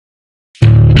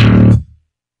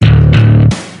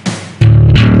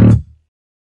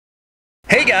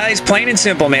guys, Plain and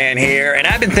Simple Man here, and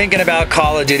I've been thinking about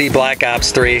Call of Duty Black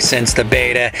Ops 3 since the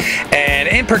beta, and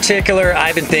in particular,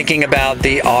 I've been thinking about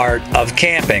the art of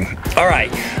camping. Alright,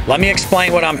 let me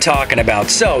explain what I'm talking about.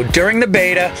 So, during the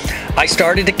beta, I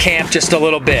started to camp just a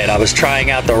little bit. I was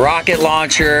trying out the rocket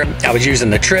launcher, I was using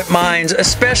the trip mines,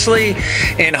 especially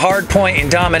in hardpoint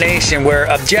and domination, where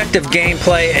objective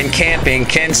gameplay and camping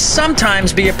can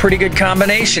sometimes be a pretty good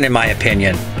combination in my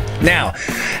opinion. Now,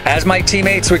 as my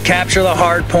teammates would capture the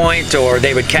hard point or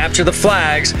they would capture the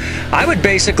flags, I would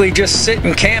basically just sit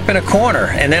and camp in a corner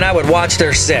and then I would watch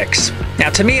their six.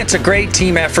 Now, to me, it's a great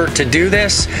team effort to do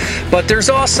this, but there's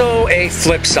also a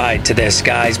flip side to this,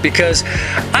 guys, because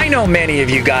I know many of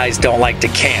you guys don't like to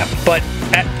camp, but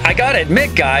I gotta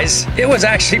admit, guys, it was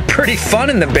actually pretty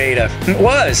fun in the beta. It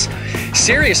was.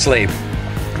 Seriously.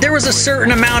 There was a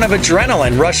certain amount of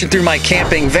adrenaline rushing through my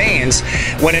camping veins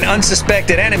when an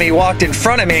unsuspected enemy walked in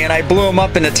front of me and I blew him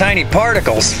up into tiny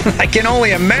particles. I can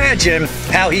only imagine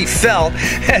how he felt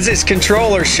as his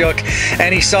controller shook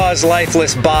and he saw his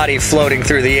lifeless body floating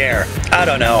through the air. I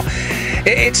don't know.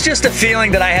 It's just a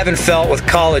feeling that I haven't felt with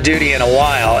Call of Duty in a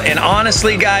while, and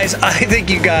honestly, guys, I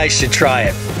think you guys should try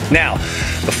it. Now,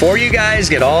 before you guys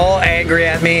get all angry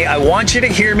at me, I want you to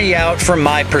hear me out from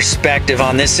my perspective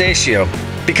on this issue.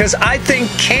 Because I think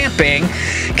camping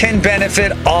can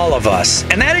benefit all of us.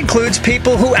 And that includes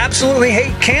people who absolutely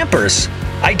hate campers.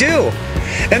 I do.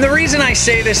 And the reason I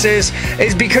say this is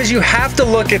because you have to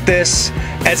look at this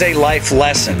as a life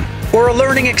lesson or a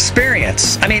learning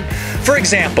experience. I mean, for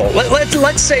example,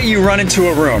 let's say you run into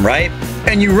a room, right?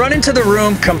 And you run into the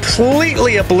room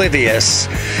completely oblivious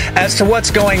as to what's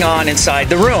going on inside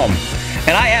the room.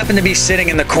 And I happen to be sitting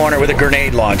in the corner with a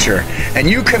grenade launcher, and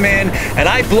you come in and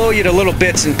I blow you to little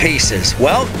bits and pieces.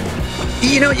 Well,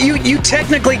 you know, you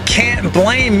technically can't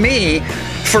blame me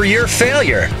for your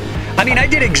failure. I mean, I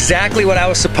did exactly what I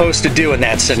was supposed to do in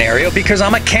that scenario because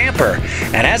I'm a camper.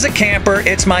 And as a camper,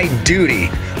 it's my duty,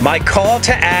 my call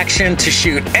to action to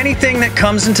shoot anything that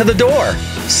comes into the door.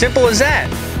 Simple as that.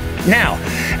 Now,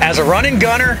 as a running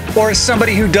gunner, or as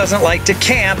somebody who doesn't like to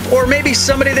camp, or maybe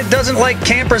somebody that doesn't like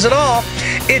campers at all,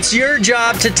 it's your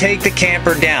job to take the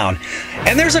camper down.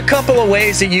 And there's a couple of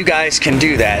ways that you guys can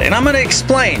do that, and I'm going to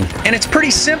explain. And it's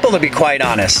pretty simple, to be quite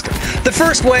honest. The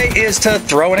first way is to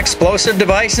throw an explosive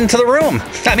device into the room.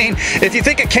 I mean, if you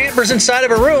think a camper's inside of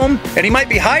a room, and he might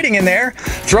be hiding in there,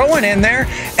 throw one in there,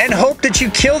 and hope that you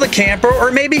kill the camper,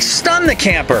 or maybe stun the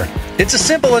camper. It's as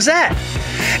simple as that.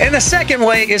 And the second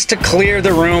way is to clear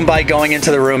the room by going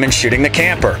into the room and shooting the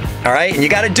camper. All right? And you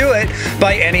got to do it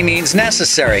by any means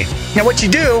necessary. Now, what you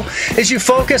do is you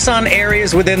focus on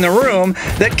areas within the room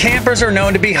that campers are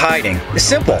known to be hiding. It's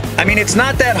simple. I mean, it's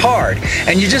not that hard.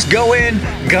 And you just go in,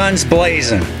 guns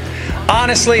blazing.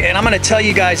 Honestly, and I'm going to tell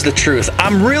you guys the truth,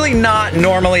 I'm really not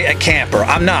normally a camper.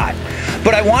 I'm not.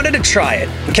 But I wanted to try it,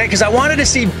 okay? Because I wanted to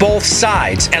see both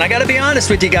sides. And I got to be honest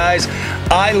with you guys,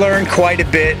 I learned quite a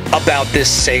bit about this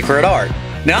sacred art.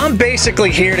 Now, I'm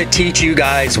basically here to teach you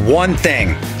guys one thing,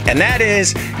 and that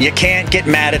is you can't get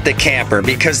mad at the camper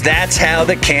because that's how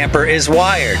the camper is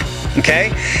wired.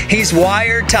 Okay? He's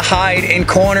wired to hide in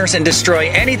corners and destroy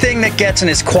anything that gets in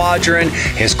his quadrant,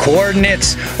 his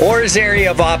coordinates, or his area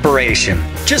of operation.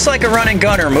 Just like a running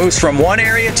gunner moves from one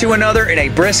area to another in a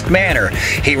brisk manner.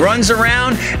 He runs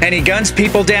around and he guns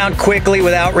people down quickly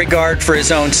without regard for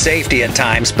his own safety at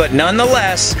times, but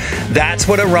nonetheless, that's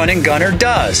what a running gunner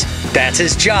does. That's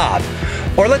his job.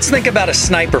 Or let's think about a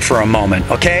sniper for a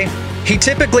moment, okay? He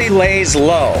typically lays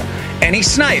low and he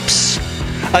snipes.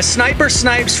 A sniper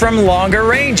snipes from longer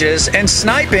ranges, and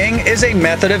sniping is a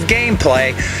method of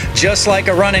gameplay, just like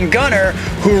a running gunner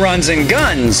who runs and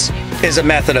guns is a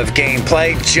method of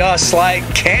gameplay, just like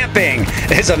camping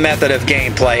is a method of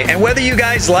gameplay. And whether you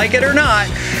guys like it or not,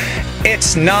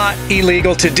 it's not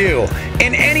illegal to do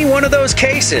in any one of those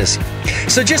cases.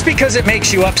 So just because it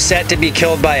makes you upset to be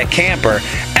killed by a camper,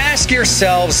 ask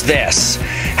yourselves this.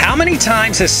 How many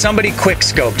times has somebody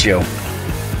quick-scoped you?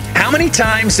 How many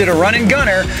times did a running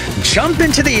gunner jump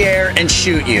into the air and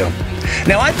shoot you?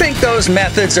 Now, I think those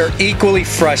methods are equally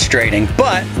frustrating,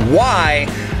 but why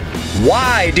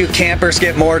do campers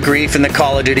get more grief in the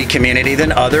Call of Duty community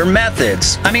than other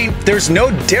methods? I mean, there's no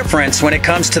difference when it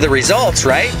comes to the results,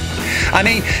 right? I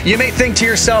mean, you may think to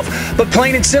yourself, but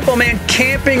plain and simple, man,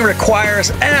 camping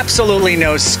requires absolutely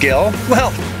no skill.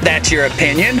 Well, that's your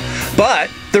opinion,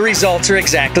 but the results are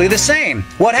exactly the same.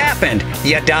 What happened?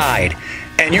 You died.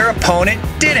 And your opponent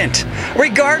didn't,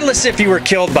 regardless if you were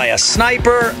killed by a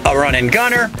sniper, a running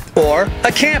gunner, or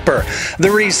a camper. The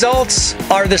results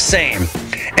are the same.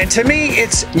 And to me,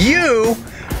 it's you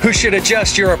who should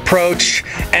adjust your approach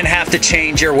and have to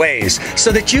change your ways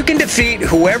so that you can defeat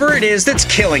whoever it is that's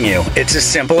killing you. It's as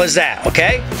simple as that,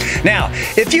 okay? Now,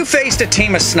 if you faced a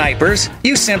team of snipers,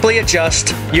 you simply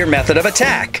adjust your method of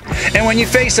attack. And when you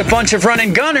face a bunch of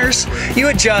running gunners, you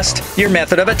adjust your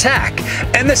method of attack.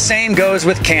 And the same goes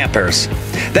with campers.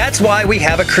 That's why we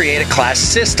have a create a class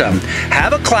system.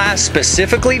 Have a class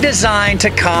specifically designed to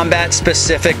combat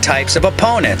specific types of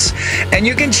opponents. And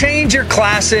you can change your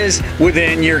classes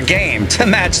within your game to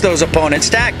match those opponents'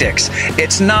 tactics.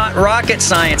 It's not rocket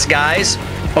science, guys.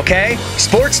 Okay?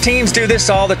 Sports teams do this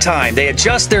all the time. They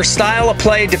adjust their style of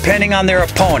play depending on their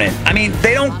opponent. I mean,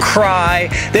 they don't cry,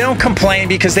 they don't complain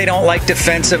because they don't like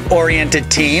defensive-oriented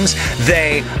teams.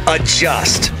 They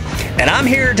adjust. And I'm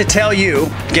here to tell you,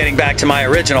 getting back to my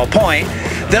original point,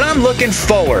 that I'm looking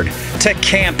forward to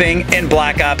camping in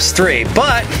Black Ops 3.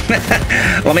 But,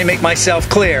 let me make myself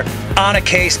clear, on a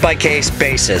case-by-case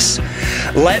basis.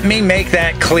 Let me make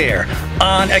that clear.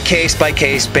 On a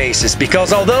case-by-case basis.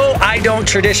 Because although I don't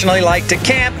traditionally like to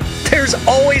camp, there's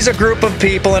always a group of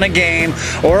people in a game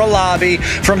or a lobby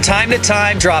from time to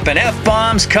time dropping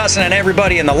F-bombs, cussing at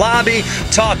everybody in the lobby,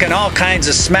 talking all kinds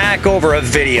of smack over a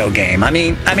video game. I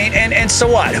mean, and so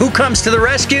what? Who comes to the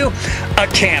rescue? A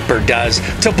camper does,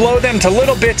 to blow them to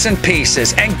little bits and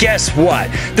pieces. And guess what?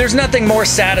 There's nothing more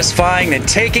satisfying than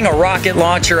taking a rocket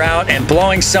launcher out and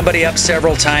blowing somebody up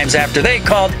several times after they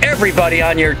called everybody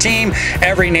on your team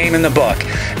every name in the book.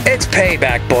 It's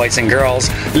payback, boys and girls,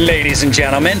 ladies and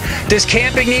gentlemen. Does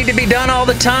camping need to be done all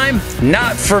the time?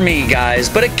 Not for me, guys,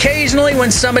 but occasionally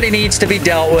when somebody needs to be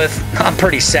dealt with, I'm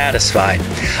pretty satisfied.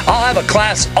 I'll have a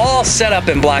class all set up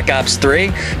in Black Ops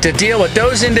 3 to deal with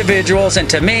those individuals, and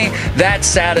to me, that's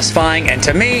satisfying, and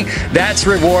to me, that's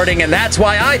rewarding, and that's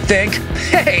why I think,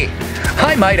 hey,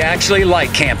 I might actually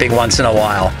like camping once in a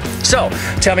while. So,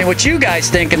 tell me what you guys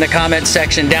think in the comment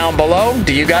section down below.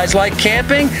 Do you guys like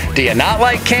camping? Do you not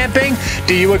like camping?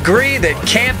 Do you agree that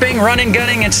camping, running,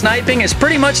 gunning, and sniping is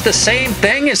pretty much the same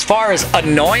thing as far as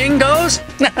annoying goes?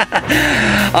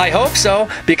 I hope so,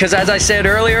 because as I said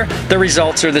earlier, the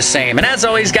results are the same. And as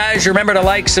always, guys, remember to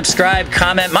like, subscribe,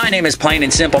 comment. My name is Plain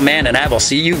and Simple Man, and I will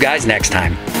see you guys next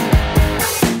time.